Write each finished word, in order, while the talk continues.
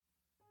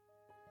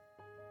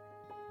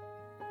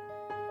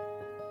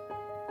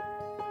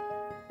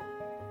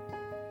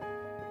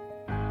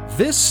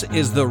This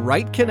is The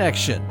Right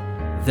Connection.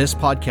 This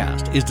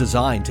podcast is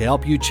designed to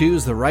help you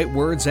choose the right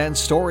words and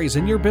stories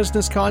in your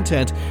business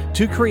content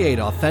to create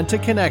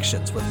authentic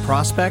connections with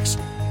prospects,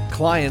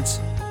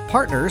 clients,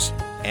 partners,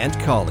 and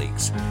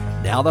colleagues.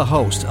 Now the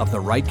host of The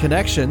Right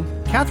Connection,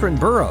 Catherine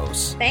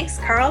Burrows. Thanks,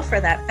 Carl,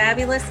 for that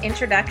fabulous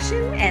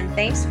introduction, and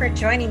thanks for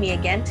joining me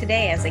again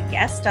today as a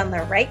guest on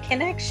The Right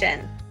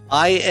Connection.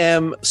 I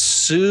am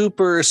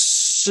super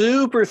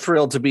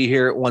thrilled to be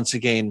here once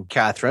again,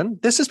 Catherine.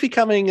 This is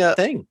becoming a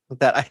thing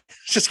that I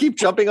just keep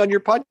jumping on your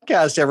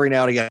podcast every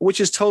now and again,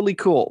 which is totally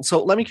cool.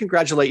 So let me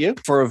congratulate you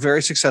for a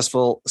very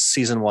successful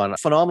season one,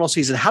 phenomenal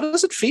season. How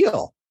does it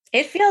feel?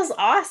 It feels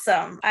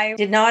awesome. I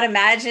did not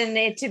imagine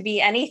it to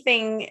be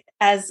anything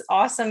as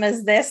awesome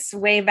as this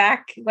way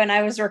back when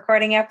I was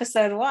recording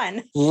episode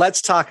 1.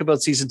 Let's talk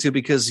about season 2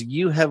 because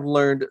you have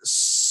learned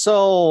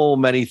so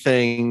many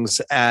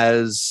things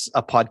as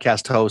a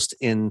podcast host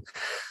in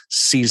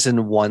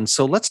season 1.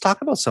 So let's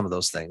talk about some of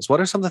those things. What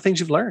are some of the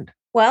things you've learned?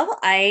 Well,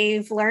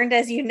 I've learned,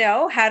 as you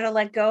know, how to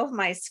let go of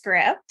my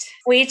script.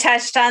 We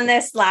touched on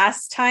this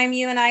last time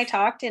you and I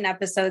talked in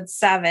episode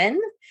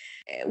 7.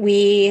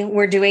 We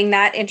were doing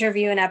that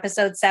interview in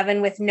episode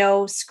 7 with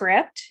no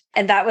script.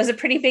 And that was a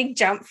pretty big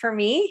jump for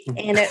me.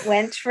 And it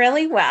went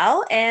really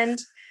well. And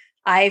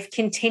I've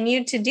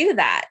continued to do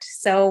that.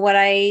 So what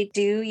I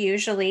do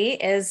usually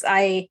is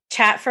I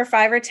chat for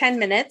 5 or 10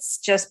 minutes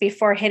just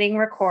before hitting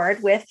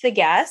record with the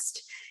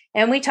guest.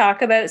 And we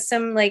talk about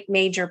some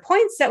major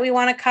points that we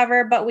want to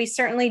cover, but we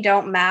certainly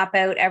don't map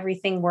out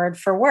everything word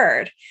for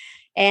word.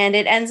 And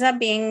it ends up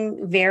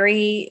being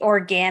very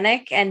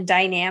organic and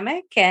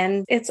dynamic,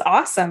 and it's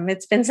awesome.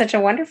 It's been such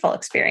a wonderful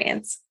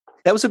experience.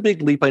 That was a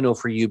big leap, I know,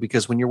 for you,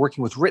 because when you're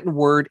working with written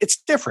word, it's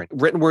different.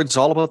 Written word's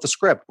all about the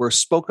script, where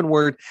spoken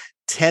word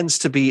tends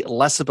to be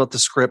less about the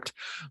script,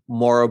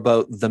 more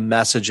about the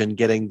message and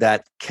getting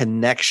that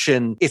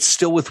connection. It's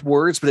still with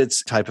words, but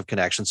it's a type of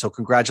connection. So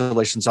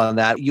congratulations on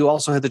that. You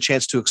also had the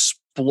chance to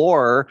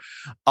explore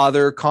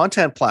other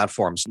content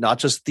platforms, not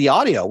just the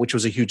audio, which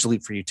was a huge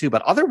leap for you too,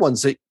 but other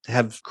ones that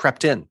have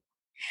crept in.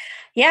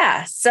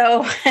 Yeah.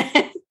 So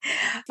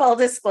full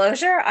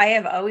disclosure, I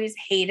have always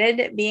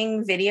hated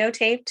being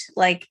videotaped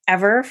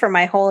ever for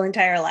my whole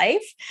entire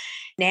life.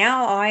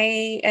 Now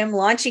I am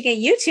launching a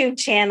YouTube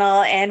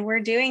channel and we're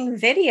doing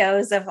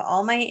videos of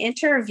all my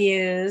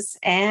interviews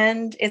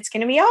and it's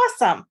going to be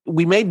awesome.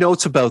 We made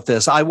notes about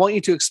this. I want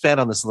you to expand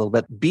on this a little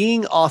bit.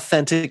 Being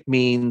authentic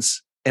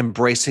means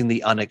embracing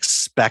the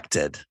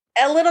unexpected.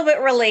 A little bit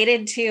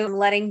related to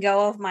letting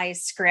go of my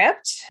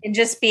script and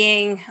just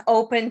being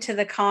open to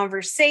the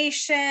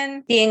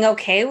conversation, being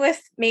okay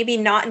with maybe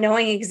not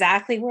knowing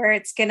exactly where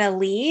it's going to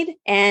lead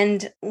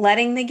and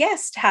letting the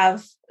guest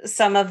have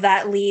some of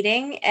that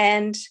leading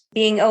and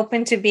being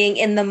open to being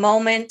in the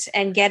moment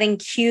and getting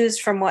cues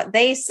from what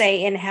they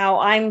say and how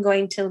I'm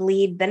going to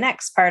lead the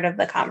next part of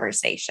the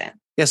conversation.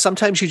 Yeah,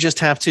 sometimes you just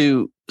have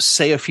to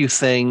say a few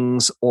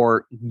things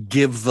or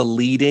give the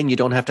lead in. You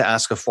don't have to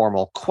ask a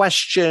formal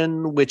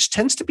question, which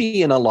tends to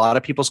be in a lot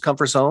of people's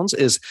comfort zones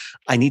is,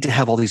 I need to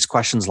have all these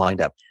questions lined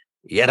up.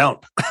 You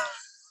don't.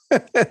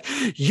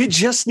 You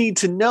just need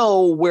to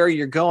know where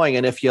you're going.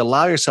 And if you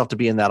allow yourself to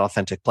be in that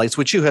authentic place,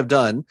 which you have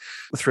done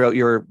throughout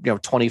your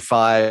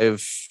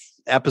 25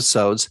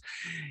 episodes,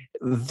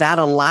 that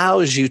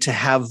allows you to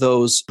have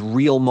those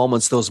real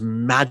moments, those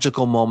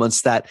magical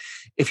moments that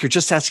if you're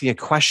just asking a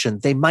question,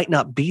 they might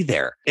not be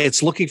there.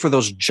 It's looking for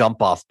those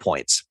jump off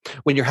points.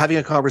 When you're having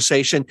a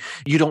conversation,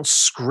 you don't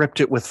script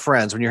it with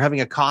friends. When you're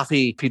having a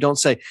coffee, you don't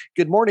say,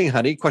 "Good morning,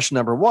 honey. Question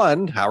number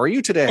 1, how are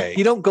you today?"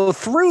 You don't go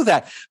through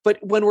that. But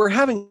when we're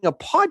having a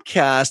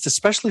podcast,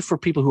 especially for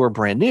people who are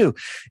brand new,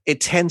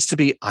 it tends to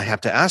be, I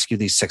have to ask you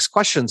these 6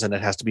 questions and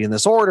it has to be in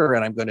this order.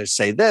 And I'm going to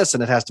say this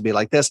and it has to be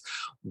like this.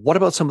 What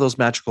about some of those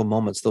magical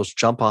moments, those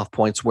jump off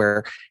points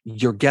where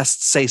your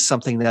guests say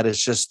something that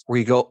is just where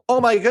you go, oh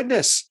my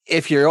goodness.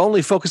 If you're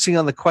only focusing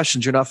on the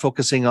questions, you're not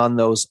focusing on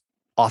those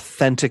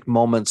authentic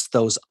moments,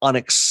 those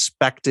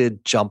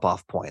unexpected jump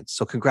off points.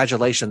 So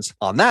congratulations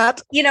on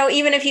that.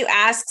 Even if you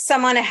ask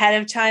someone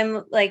ahead of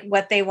time,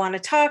 what they want to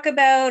talk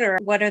about or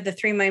what are the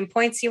 3 main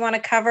points you want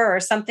to cover or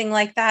something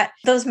like that,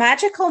 those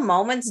magical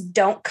moments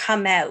don't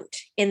come out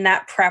in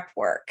that prep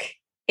work.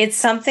 It's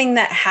something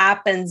that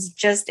happens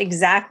just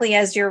exactly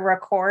as you're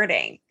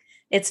recording.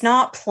 It's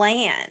not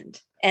planned.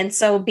 And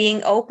so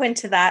being open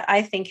to that,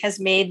 I think, has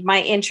made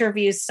my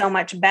interviews so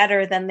much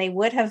better than they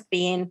would have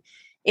been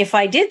if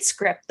I did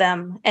script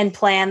them and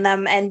plan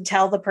them and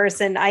tell the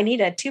person, I need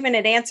a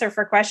 2-minute answer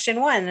for question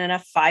 1 and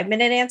a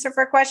 5-minute answer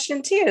for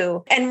question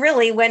 2. And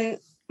really, when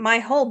my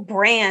whole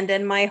brand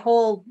and my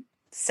whole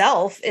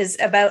self is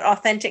about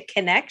authentic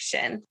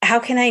connection, how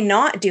can I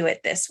not do it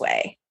this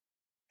way?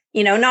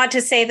 Not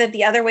to say that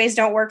the other ways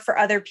don't work for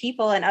other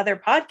people and other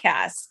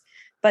podcasts,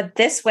 but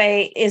this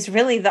way is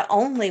really the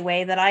only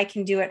way that I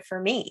can do it for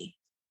me.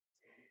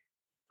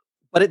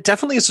 But it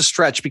definitely is a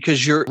stretch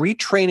because you're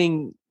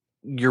retraining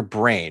your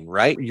brain,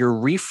 right? You're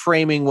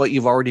reframing what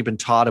you've already been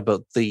taught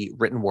about the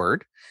written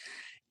word.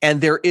 And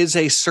there is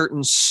a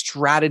certain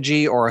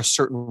strategy or a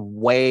certain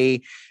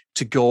way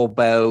to go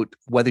about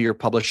whether you're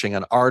publishing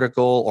an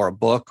article or a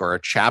book or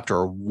a chapter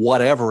or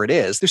whatever it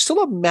is. There's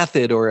still a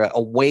method or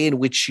a way in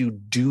which you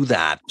do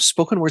that.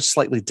 Spoken word's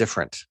slightly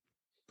different.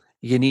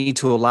 You need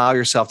to allow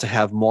yourself to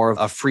have more of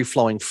a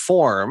free-flowing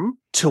form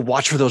to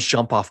watch for those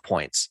jump-off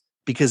points.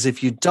 Because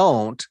if you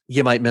don't,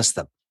 you might miss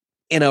them.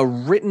 In a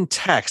written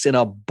text, in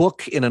a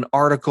book, in an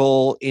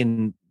article,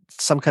 in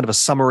some kind of a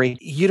summary,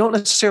 you don't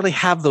necessarily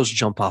have those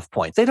jump-off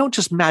points. They don't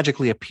just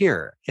magically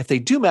appear. If they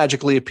do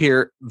magically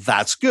appear,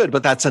 that's good,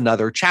 but that's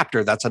another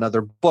chapter, that's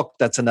another book,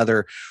 that's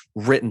another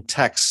written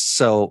text.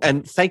 So,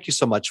 and thank you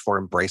so much for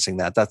embracing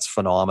that. That's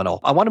phenomenal.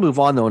 I want to move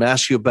on though and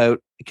ask you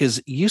about,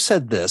 because you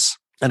said this,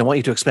 and I want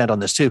you to expand on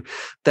this too,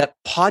 that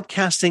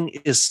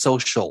podcasting is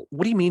social.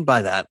 What do you mean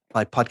by that?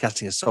 By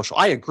podcasting is social?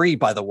 I agree,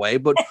 by the way,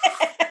 but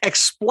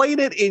explain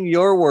it in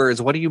your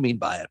words. What do you mean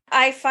by it?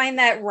 I find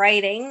that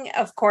writing,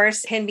 of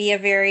course, can be a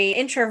very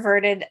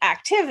introverted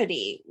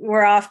activity.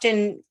 We're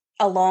often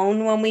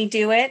alone when we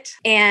do it.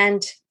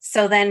 And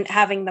so then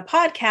having the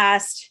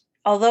podcast,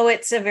 although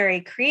it's a very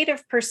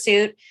creative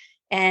pursuit,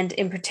 and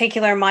in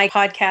particular, my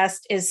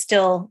podcast is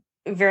still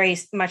very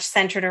much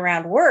centered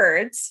around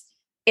words,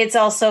 it's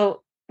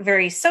also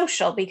very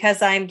social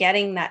because I'm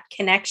getting that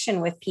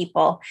connection with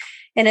people.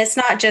 And it's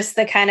not just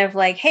the kind of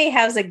like, hey,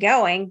 how's it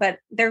going? But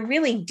they're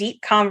really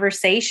deep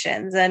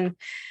conversations. And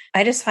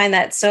I just find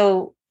that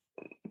so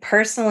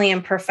personally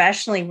and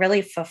professionally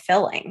really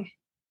fulfilling.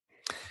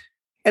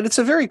 And it's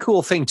a very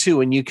cool thing too,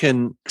 when you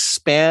can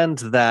expand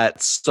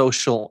that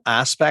social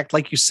aspect.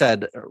 Like you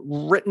said,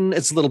 written,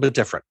 it's a little bit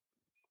different.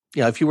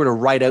 You know, if you were to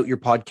write out your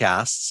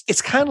podcasts,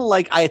 it's kind of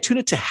like I attune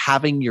it to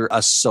having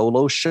a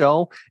solo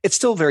show. It's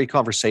still very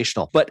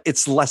conversational, but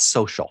it's less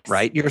social,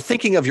 right? You're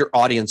thinking of your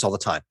audience all the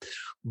time,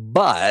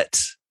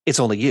 but it's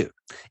only you.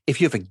 If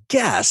you have a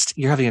guest,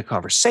 you're having a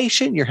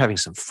conversation, you're having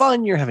some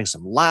fun, you're having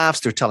some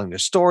laughs, they're telling their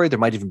story, there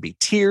might even be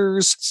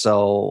tears.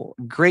 So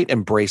great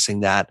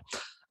embracing that.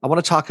 I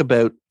want to talk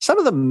about some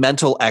of the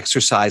mental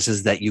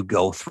exercises that you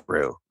go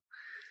through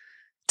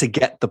to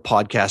get the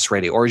podcast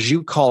ready, or as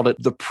you called it,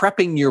 the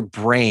prepping your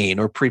brain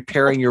or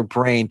preparing your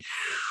brain.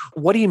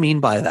 What do you mean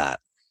by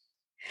that?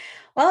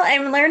 Well,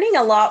 I'm learning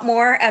a lot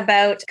more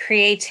about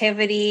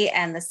creativity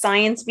and the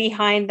science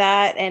behind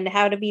that and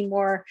how to be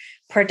more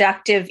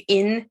productive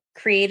in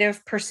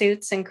creative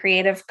pursuits and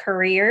creative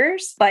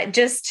careers, but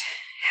just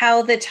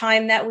how the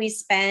time that we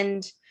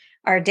spend,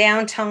 our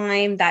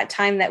downtime, that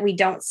time that we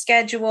don't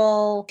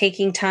schedule,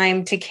 taking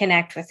time to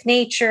connect with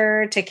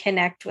nature, to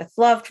connect with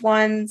loved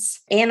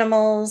ones,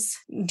 animals,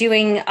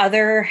 doing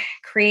other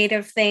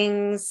creative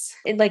things.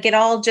 It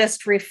all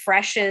just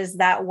refreshes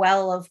that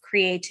well of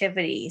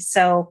creativity.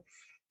 So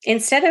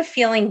instead of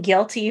feeling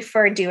guilty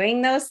for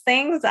doing those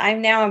things,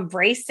 I'm now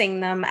embracing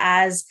them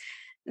as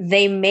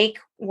they make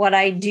what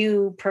I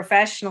do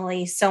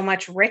professionally so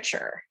much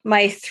richer.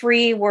 My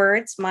 3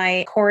 words,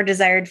 my core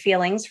desired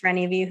feelings for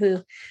any of you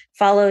who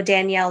follow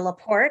Danielle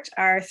Laporte,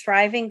 are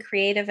thriving,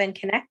 creative, and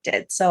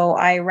connected. So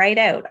I write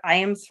out, I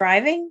am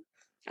thriving,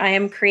 I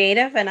am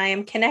creative, and I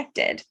am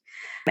connected.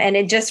 And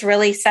it just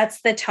really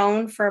sets the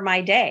tone for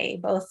my day,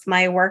 both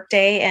my work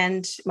day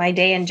and my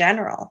day in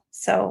general.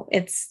 So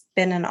it's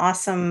been an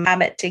awesome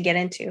habit to get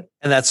into.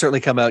 And that's certainly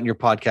come out in your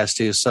podcast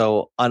too.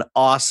 So an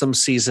awesome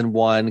season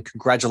 1.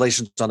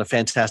 Congratulations on a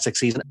fantastic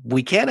season.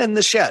 We can't end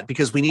this yet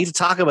because we need to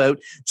talk about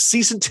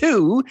season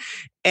 2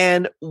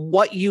 and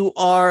what you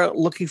are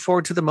looking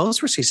forward to the most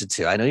for season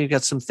 2. I know you've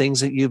got some things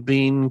that you've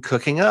been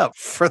cooking up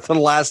for the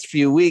last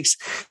few weeks,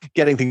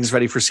 getting things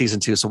ready for season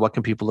 2. So what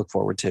can people look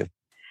forward to?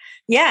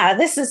 Yeah,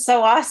 this is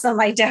so awesome.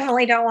 I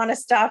definitely don't want to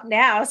stop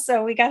now.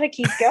 So we got to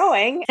keep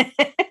going.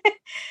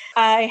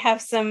 I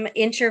have some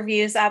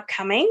interviews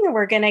upcoming.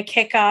 We're going to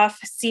kick off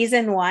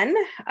season 1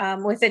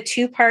 with a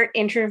 2-part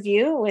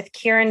interview with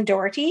Kieran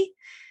Doherty.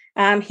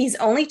 He's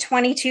only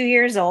 22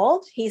 years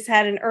old. He's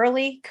had an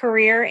early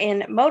career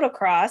in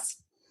motocross,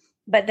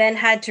 but then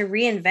had to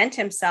reinvent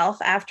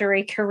himself after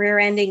a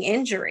career-ending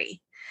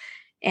injury.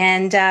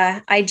 And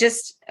I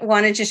just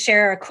wanted to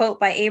share a quote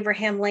by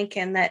Abraham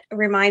Lincoln that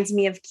reminds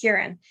me of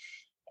Kieran.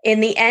 In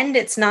the end,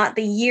 it's not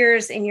the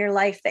years in your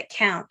life that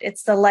count.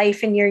 It's the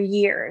life in your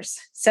years.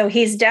 So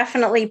he's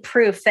definitely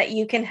proof that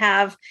you can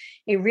have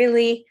a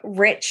really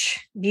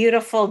rich,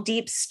 beautiful,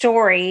 deep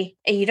story.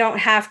 And you don't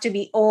have to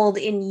be old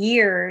in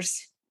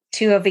years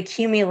to have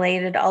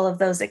accumulated all of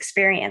those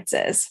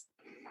experiences.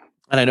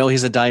 And I know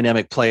he's a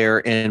dynamic player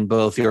in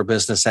both your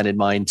business and in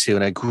mine too,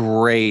 and a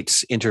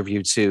great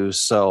interview too.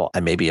 So I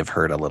maybe have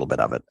heard a little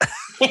bit of it.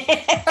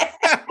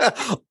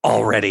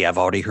 Already, I've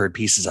already heard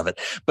pieces of it.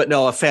 But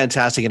no, a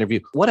fantastic interview.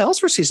 What else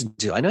for season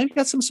 2? I know you've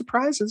got some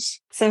surprises.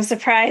 Some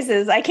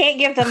surprises. I can't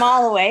give them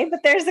all away,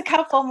 but there's a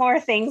couple more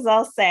things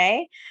I'll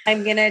say.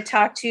 I'm going to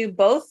talk to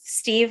both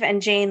Steve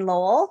and Jane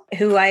Lowell,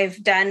 who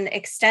I've done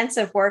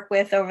extensive work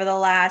with over the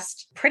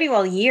last pretty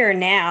well year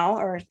now,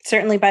 or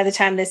certainly by the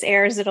time this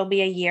airs, it'll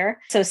be a year.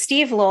 So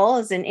Steve Lowell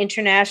is an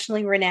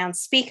internationally renowned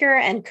speaker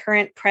and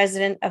current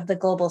president of the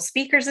Global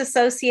Speakers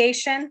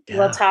Association. Yeah.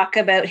 We'll talk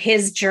about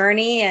his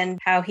journey and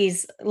how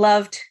he's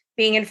loved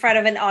being in front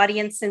of an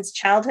audience since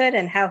childhood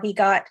and how he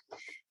got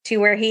to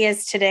where he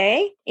is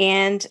today.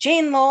 And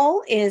Jane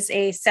Lowell is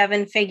a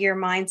 7-figure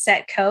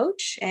mindset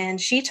coach, and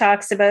she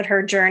talks about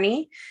her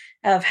journey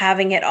of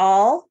having it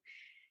all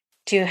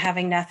to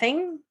having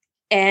nothing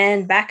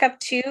and back up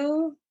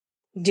to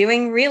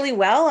doing really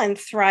well and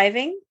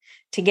thriving.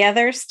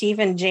 Together, Steve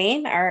and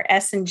Jane are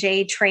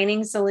S&J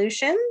Training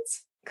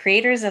Solutions,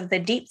 creators of the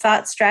Deep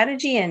Thought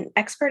Strategy and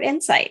Expert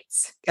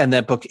Insights. And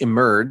that book,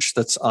 Emerge,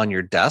 that's on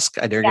your desk.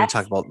 I dare you to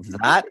talk about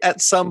that at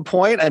some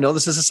point. I know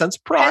this is a sense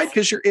of pride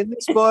because you're in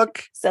this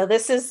book. So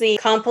this is the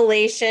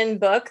compilation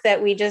book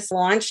that we just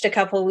launched a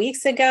couple of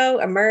weeks ago.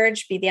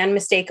 Emerge, be the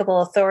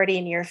unmistakable authority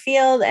in your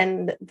field.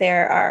 And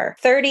there are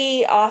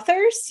 30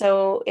 authors.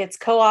 So it's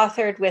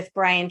co-authored with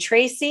Brian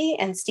Tracy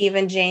and Steve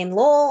and Jane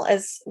Lowell,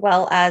 as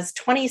well as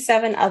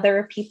 27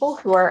 other people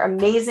who are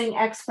amazing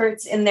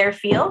experts in their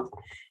field.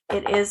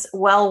 It is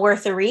well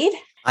worth a read.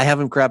 I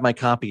haven't grabbed my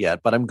copy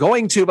yet, but I'm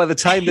going to by the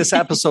time this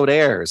episode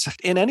airs.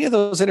 In any of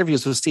those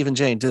interviews with Steve and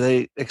Jane, do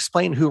they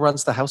explain who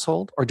runs the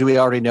household, or do we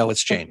already know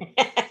it's Jane?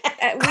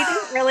 We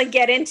didn't really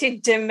get into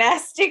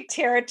domestic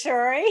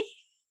territory.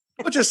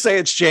 We'll just say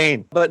it's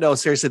Jane. But no,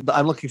 seriously,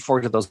 I'm looking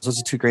forward to those. Those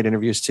are 2 great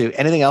interviews too.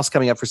 Anything else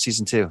coming up for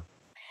season 2?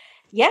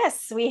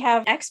 Yes, we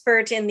have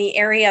expert in the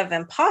area of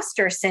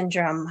imposter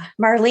syndrome,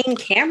 Marlene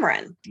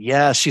Cameron.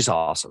 Yeah, she's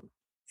awesome.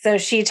 So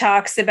she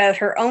talks about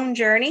her own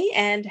journey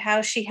and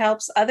how she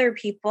helps other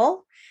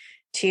people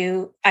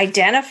to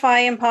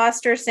identify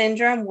imposter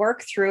syndrome,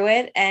 work through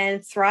it,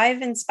 and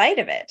thrive in spite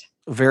of it.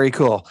 Very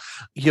cool.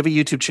 You have a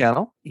YouTube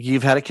channel.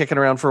 You've had it kicking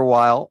around for a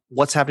while.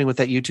 What's happening with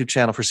that YouTube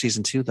channel for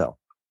season 2, though?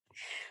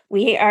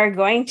 We are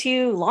going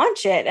to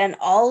launch it, and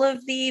all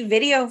of the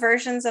video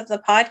versions of the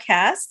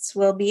podcasts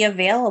will be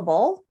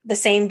available the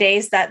same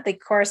days that the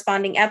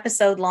corresponding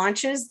episode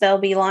launches. They'll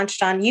be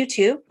launched on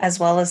YouTube, as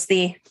well as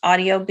the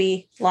audio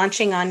be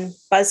launching on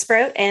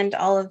Buzzsprout and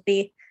all of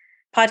the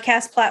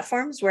podcast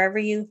platforms wherever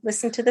you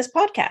listen to this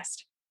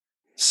podcast.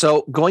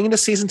 So going into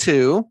season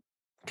 2,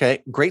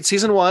 okay, great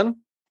season 1.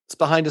 It's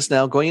behind us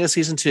now. Going into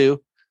season 2,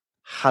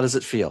 how does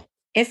it feel?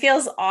 It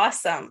feels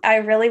awesome. I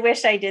really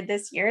wish I did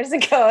this years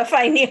ago if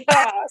I knew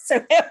how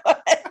awesome it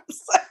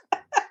was.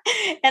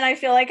 And I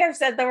feel like I've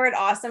said the word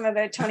awesome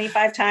about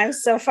 25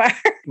 times so far.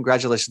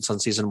 Congratulations on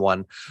season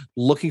 1.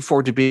 Looking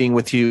forward to being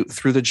with you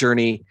through the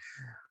journey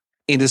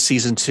into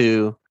season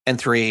 2 and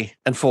 3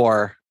 and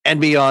 4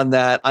 and beyond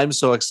that. I'm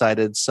so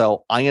excited.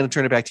 So I'm going to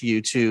turn it back to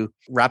you to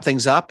wrap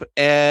things up.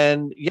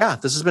 And yeah,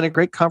 this has been a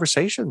great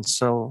conversation.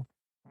 So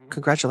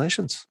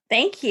congratulations.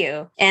 Thank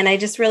you. And I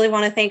just really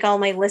want to thank all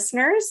my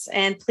listeners,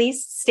 and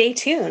please stay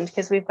tuned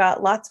because we've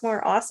got lots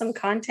more awesome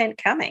content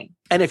coming.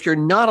 And if you're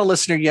not a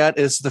listener yet,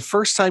 it's the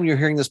first time you're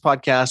hearing this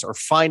podcast or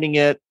finding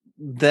it,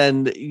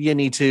 then you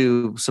need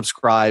to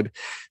subscribe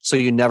so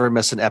you never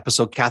miss an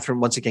episode.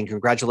 Catherine, once again,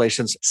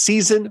 congratulations.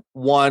 Season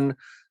 1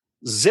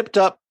 zipped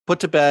up,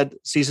 put to bed.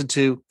 Season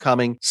 2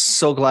 coming.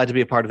 So glad to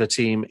be a part of the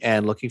team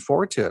and looking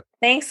forward to it.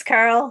 Thanks,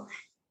 Carl.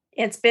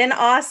 It's been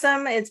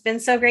awesome. It's been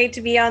so great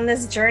to be on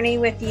this journey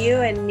with you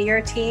and your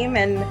team,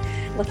 and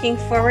looking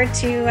forward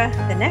to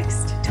the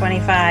next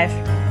 25.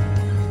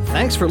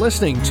 Thanks for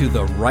listening to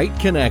The Right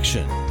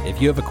Connection.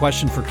 If you have a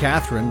question for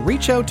Catherine,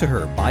 reach out to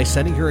her by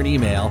sending her an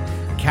email,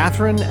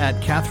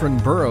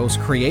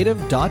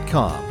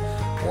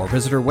 Catherine@CatherineBurrowsCreative.com, or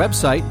visit her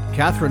website,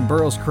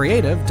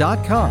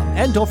 CatherineBurrowsCreative.com.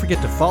 And don't forget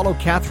to follow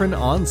Catherine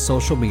on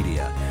social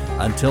media.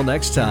 Until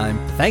next time,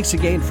 thanks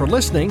again for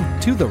listening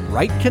to The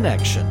Right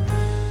Connection.